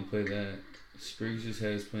 We didn't play that. Spriggs just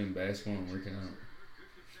had us playing basketball and working out.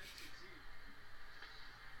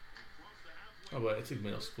 Oh, but it's like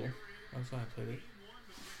middle school. That's why I played it.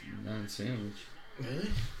 Not in Sandwich. Really?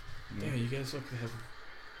 No. Yeah, you guys fucking have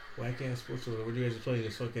whack ass sports. Or what do you guys play?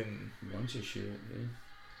 This fucking Bunch of shit, dude.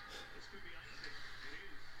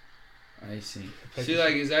 Icing. Practice- See,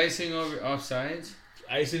 like, is icing over offsides?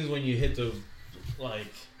 icing is when you hit the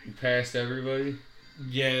You passed everybody?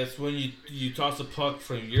 yeah, it's when you toss the puck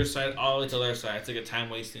from your side all the way to their side. It's like a time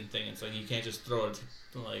wasting thing. It's like you can't just throw it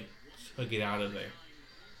to get out of there.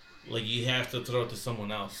 Like you have to throw it to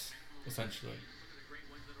someone else, essentially.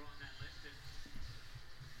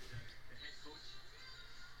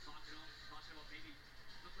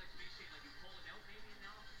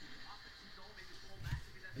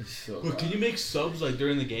 It's so But can you make subs like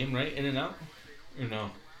during the game, right? In and out? Or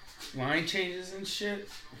no? line changes and shit?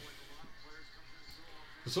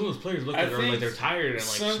 Some of those players look I like, think they're tired and like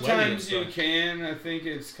sweaty and sometimes you stuff. can. I think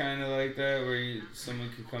it's kind of like that where someone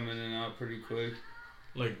can come in and out pretty quick.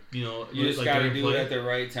 Like, you know, You just like gotta during do play. it at the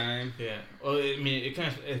right time. Yeah. Well, I mean, it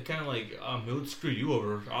kind of like it would screw you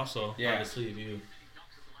over also. Yeah. Obviously, if you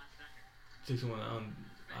take someone on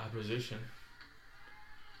opposition.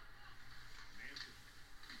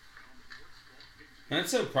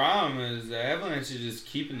 That's the problem is the Avalanche is just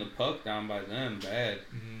keeping the puck down by them bad.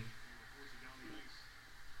 Mm-hmm.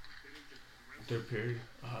 Their period.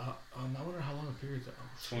 I wonder how long a period is.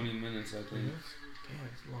 Oh, 20 minutes, I think.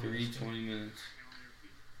 Damn, it's long. 20 minutes.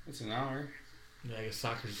 That's an hour. Yeah, I guess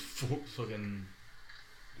soccer's fucking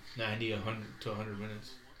 90, 100 to 100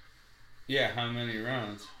 minutes. Yeah, how many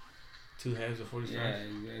rounds? 2 halves of 45. Yeah,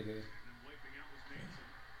 exactly.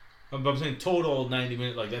 But I'm saying total 90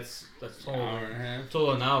 minutes. Like that's total. Hour and a half.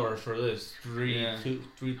 Total an hour for this. Yeah.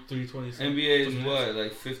 320. NBA is what,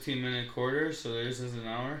 like 15-minute quarters, so theirs is an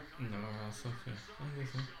hour? No, that's okay. I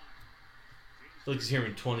guess so. I feel like he's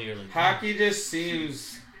hearing 20 or like. Hockey just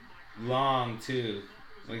seems long, too.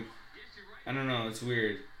 Like, I don't know, it's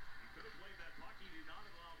weird.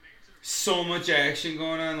 So much action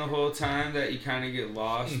going on the whole time that you kind of get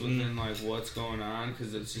lost within, like, what's going on,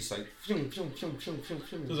 because it's just like... Doesn't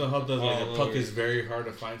help that like the puck is very hard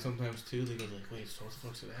to find sometimes too. They go like, wait, so what the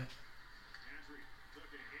fuck's that?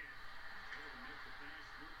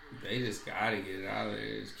 They just gotta get it out of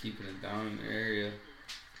there. Just keeping it down in the area.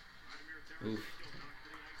 Oof.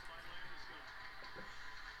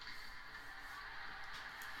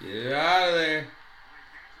 Get it out of there.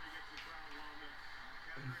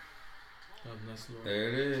 Oh, nice little. There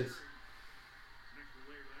it is.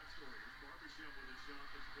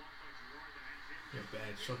 Yeah,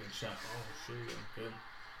 bad fucking shot. Oh shit, yeah, good.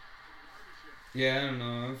 Yeah, I don't know.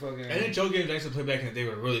 I'm fucking... And then Joe games I used to play back in the day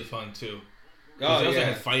were really fun too. They Oh, also yeah.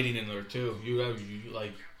 had fighting in there too. You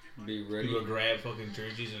like Be ready. you would grab fucking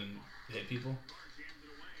jerseys and hit people.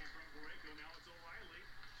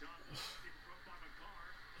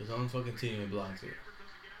 His own fucking team blocked it.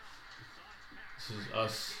 This is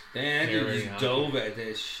us. Damn, that dude narrating just hockey. dove at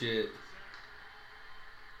that shit.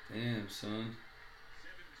 Damn, son.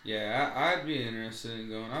 Yeah, I'd be interested in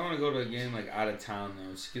going. I want to go to a game like out of town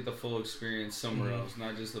though, just get the full experience somewhere else,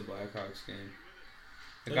 not just the Blackhawks game.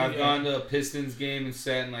 Like I've gone to a Pistons game and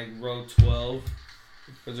sat in like row 12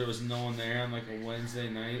 because there was no one there on like a Wednesday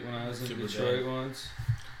night when I was in Super Detroit dope. once.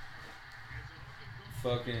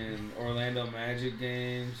 Fucking Orlando Magic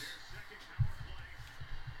games.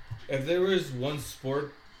 If there was one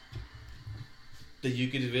sport that you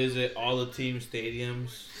could visit all the team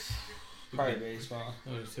stadiums, Probably baseball.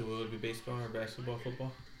 I would say what would it be, baseball or basketball,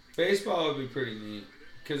 football? Baseball would be pretty neat.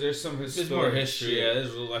 because there's some There's historic more history. shit. Yeah,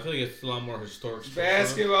 I feel like it's a lot more historic stuff.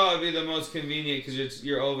 Basketball would be the most convenient because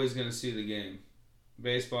you're always gonna see the game.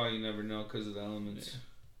 Baseball, you never know because of the elements. Yeah.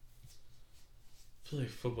 I feel like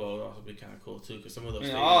football would also be kind of cool too, because some of those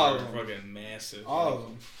all stadiums of are fucking massive. All of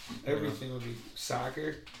them. Everything would be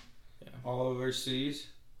soccer. Yeah. All overseas.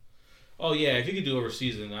 Oh yeah, if you could do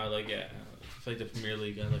overseas, then I would like it's like the Premier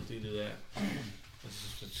League. I'd like to do that.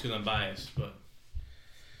 It's just because I'm biased, but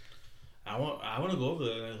I want to go over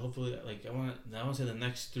there. Hopefully, like I want to say the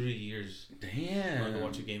next 3 years. Damn. I want to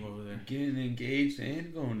watch a game over there. Getting engaged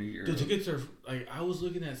and going to Europe. The tickets are like I was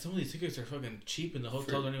looking at some of these tickets are fucking cheap, and the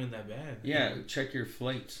hotels aren't even that bad. Yeah, check your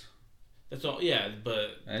flights. That's all. Yeah,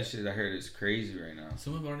 but That shit I heard is crazy right now.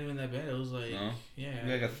 some of them aren't even that bad. It was like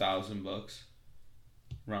Like $1,000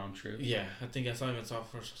 round trip. Yeah, I think I saw even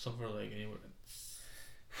somewhere like anywhere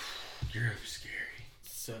Europe's scary.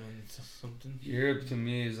 7 something. Europe to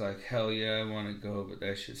me is like hell yeah, I want to go, but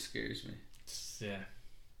that shit scares me. Yeah,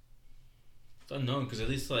 it's unknown because at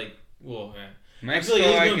least Mexico, I I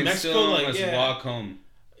feel like can Mexico, still like, almost yeah. walk home.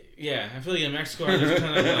 Yeah, I feel like in Mexico I just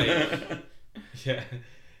kind of like yeah,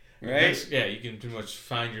 Right? Yeah, you can pretty much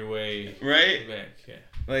find your way Right? back. Yeah,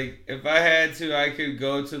 Like if I had to, I could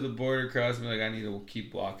go to the border, cross, and be like, I need to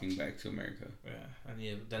keep walking back to America, yeah.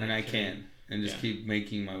 I can, and just keep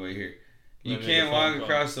making my way here. You Let me can't make a phone walk call.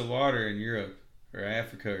 across the water in Europe or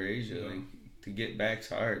Africa or Asia. No. Like to get back's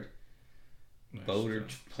hard. Boat or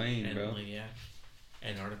plane, and, bro. yeah,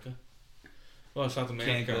 Antarctica. Well, South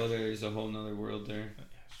America. Can't go there. There's a whole nother world there. Yeah,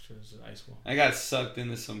 it's true. There's an ice wall. I got sucked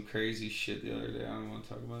into some crazy shit the other day. I don't want to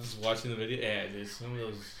talk about it. Just watching the video, yeah, dude, some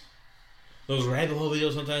of those rabbit hole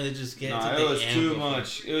videos sometimes they just get. No, it was too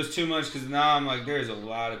much. It was too much because now I'm like, there's a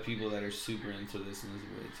lot of people that are super into this and it's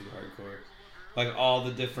way too hardcore. Like all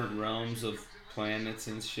the different realms of planets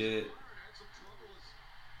and shit.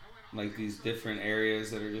 Like these different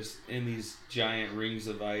areas that are just in these giant rings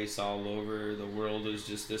of ice all over. The world is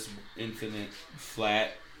just this infinite,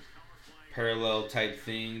 flat, parallel type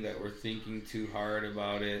thing that we're thinking too hard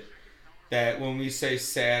about it. That when we say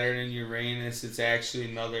Saturn and Uranus, it's actually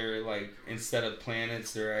another, like, instead of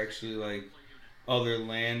planets, they're actually, like, other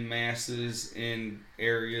land masses in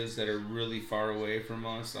areas that are really far away from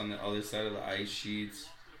us on the other side of the ice sheets.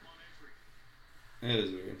 It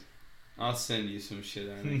was weird. I'll send you some shit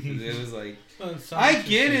on it. 'Cause it was like, I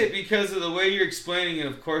get it because of the way you're explaining it.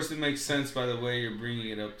 Of course, it makes sense by the way you're bringing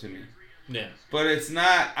it up to me. Yeah. But it's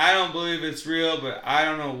not, I don't believe it's real, but I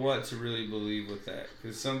don't know what to really believe with that.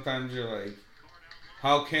 Because sometimes you're like,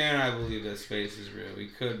 how can I believe that space is real? We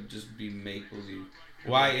could just be make-believe.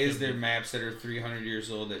 Why is there maps that are 300 years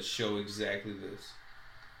old that show exactly this?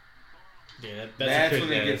 Yeah, That's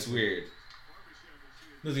when it gets weird.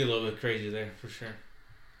 Let's get a little bit crazy there, for sure.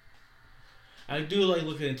 I do like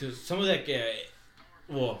looking into some of that,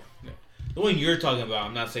 well, the one you're talking about,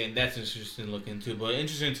 I'm not saying that's interesting to look into, but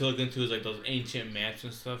interesting to look into is like those ancient maps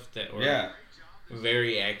and stuff that were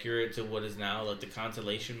very accurate to what is now, like the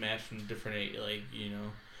constellation maps from different, like, you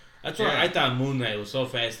know. That's why I thought Moon Knight was so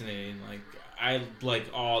fascinating. Like, I like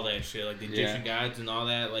all that shit, like the Egyptian gods and all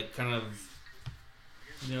that, like kind of,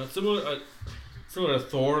 you know, similar to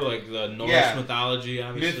Thor, like the Norse mythology,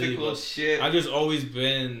 obviously. Mythical shit. I've just always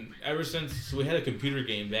been, ever since we had a computer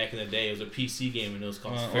game back in the day. It was a PC game and it was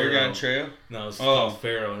called Pharaoh. Oregon Trail? No, it was called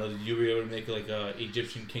Pharaoh. And you were able to make like a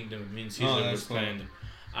Egyptian kingdom. Me and Caesar was spending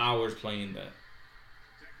hours playing that.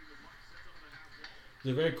 It's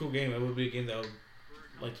a very cool game. It would be a game that I would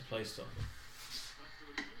like to play still.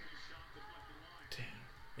 Damn.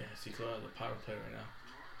 Yeah, see, Chloe has a power play right now.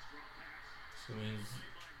 So it means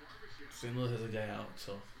St. Louis has a guy out,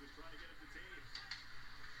 so.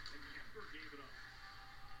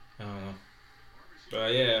 I don't know.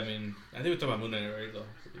 But yeah, I mean, I think we're talking about Moon Knight already, though.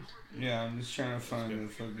 Yeah, I'm just trying to find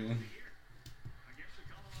the fucking.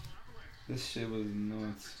 This shit was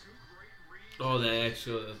nuts. Oh, the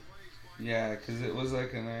actual. Yeah, because it was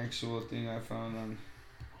like an actual thing I found on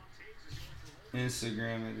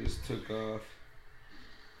Instagram. It just took off.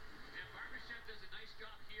 Barbashev does a nice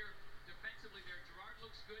job here defensively there. Gerard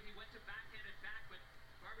looks good. He went to backhand it back, but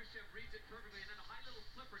Barbashev reads it perfectly. And then a high little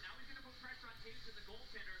flipper. Now he's going to put pressure on Taves and the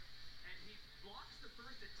goaltender. And he blocks the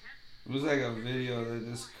first attempt. It was like a video that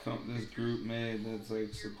this group made that's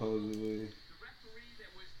like supposedly The referee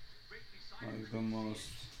that was right beside like the most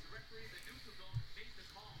the referee in the neutral zone made the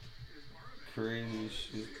call. It was Barbashev. crazy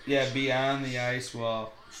shit. Yeah, beyond the ice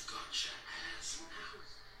wall.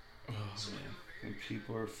 Oh, man. And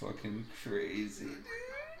people are fucking crazy, dude.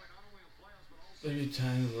 Every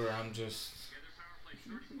time where I'm just.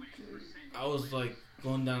 I was like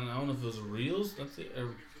going down, I don't know if it was Reels, that's it,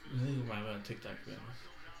 or I think it might have been on TikTok, to be honest.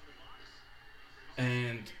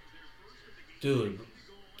 And, dude,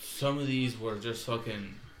 some of these were just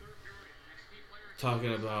fucking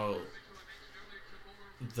talking about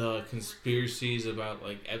the conspiracies about,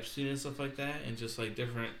 like, Epstein and stuff like that, and just, like,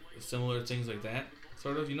 different similar things like that,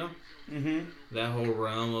 sort of, you know? Mm-hmm. That whole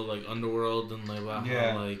realm of, like, underworld and, like, about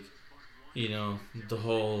Yeah. how, like, you know, the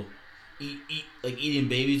whole eating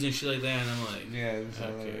babies and shit like that, and I'm like, Yeah, this is all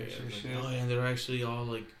that okay, extra like, shit. oh, yeah, and they're actually all,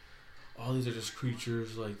 like, all these are just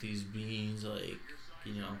creatures, like, these beings, like,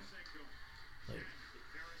 you know,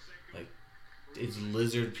 like, it's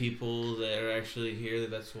lizard people that are actually here,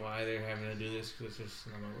 that's why they're having to do this, cause it's just,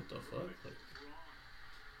 and I'm like, what the fuck? Like,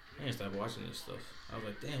 I didn't stop watching this stuff. I was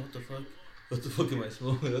like, damn, what the fuck? What the fuck am I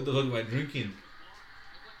smoking? What the fuck am I drinking?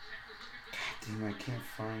 Damn, I can't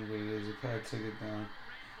find what it is. I probably took it down.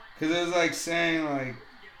 Because it was like saying, like,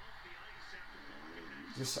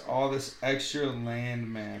 just all this extra land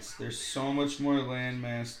mass. There's so much more land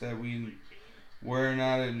mass that we're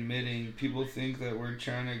not admitting. People think that we're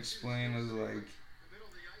trying to explain as, like,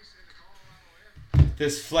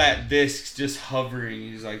 this flat disc just hovering.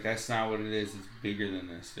 He's like, that's not what it is. It's bigger than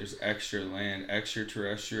this. There's extra land,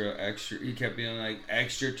 extraterrestrial, extra. He kept being like,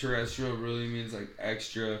 extraterrestrial really means like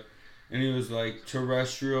extra. And he was like,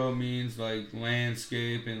 terrestrial means like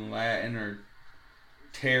landscape in Latin, or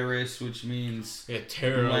terrace, which means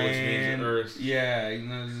Terra, land. which means earth. Yeah, you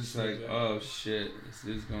know, it's just like, Exactly. oh shit, this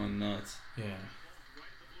is going nuts. Yeah.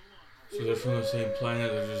 So they're from the same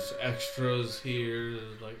planet. There's just extras here.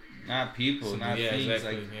 There's like Not people, not yeah, things.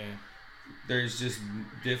 exactly. Like, Yeah. there's just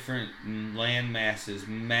different land masses,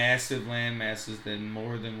 massive land masses, than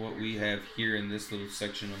more than what we have here in this little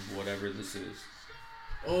section of whatever this is.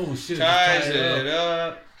 Oh shit! Ties It's it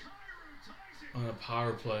up. on a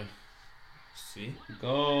power play. See?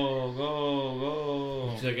 Go, go, go.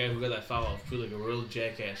 He's that guy who got that foul. I feel like a real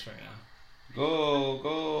jackass right now. Go,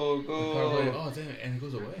 go, The power play. go. Oh damn! And it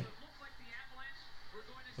goes away.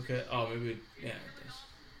 Okay. Oh maybe. Yeah. It does.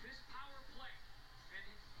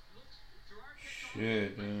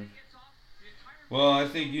 Shit, dude. Well, I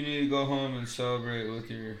think you need to go home and celebrate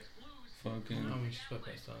with your I fucking. mean, she's got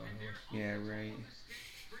that stuff on here. Yeah, right.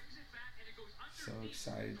 So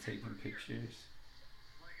excited taking pictures.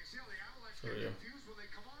 For real.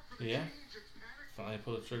 Yeah. Finally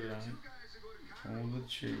pull the trigger on it. Pull the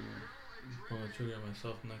trigger. Pull the trigger on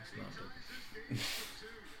myself next. No, but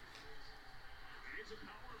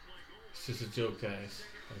it's just a joke, guys.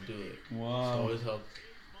 I'll do it. It's Wow. always help.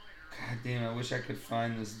 God damn, I wish I could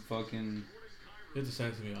find this fucking. You have to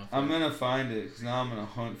send it to me off. I'm gonna find it, because now I'm gonna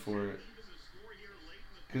hunt for it.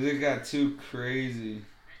 Because it got too crazy.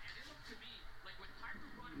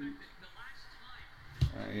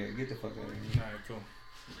 Alright, yeah, get the fuck out of here. Alright, cool.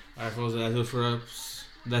 Alright, folks, that's it for us.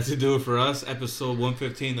 That's it do it for us. Episode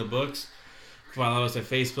 115 the books. Follow us at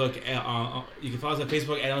Facebook. You can follow us at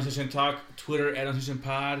Facebook at Unsession Talk, Twitter at Unsession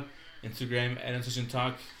Pod, Instagram at Unsession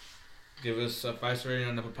Talk. Give us a 5-star rating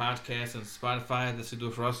on Apple Podcasts and Spotify. That's it do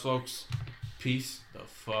it for us, folks. Peace the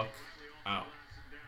fuck out.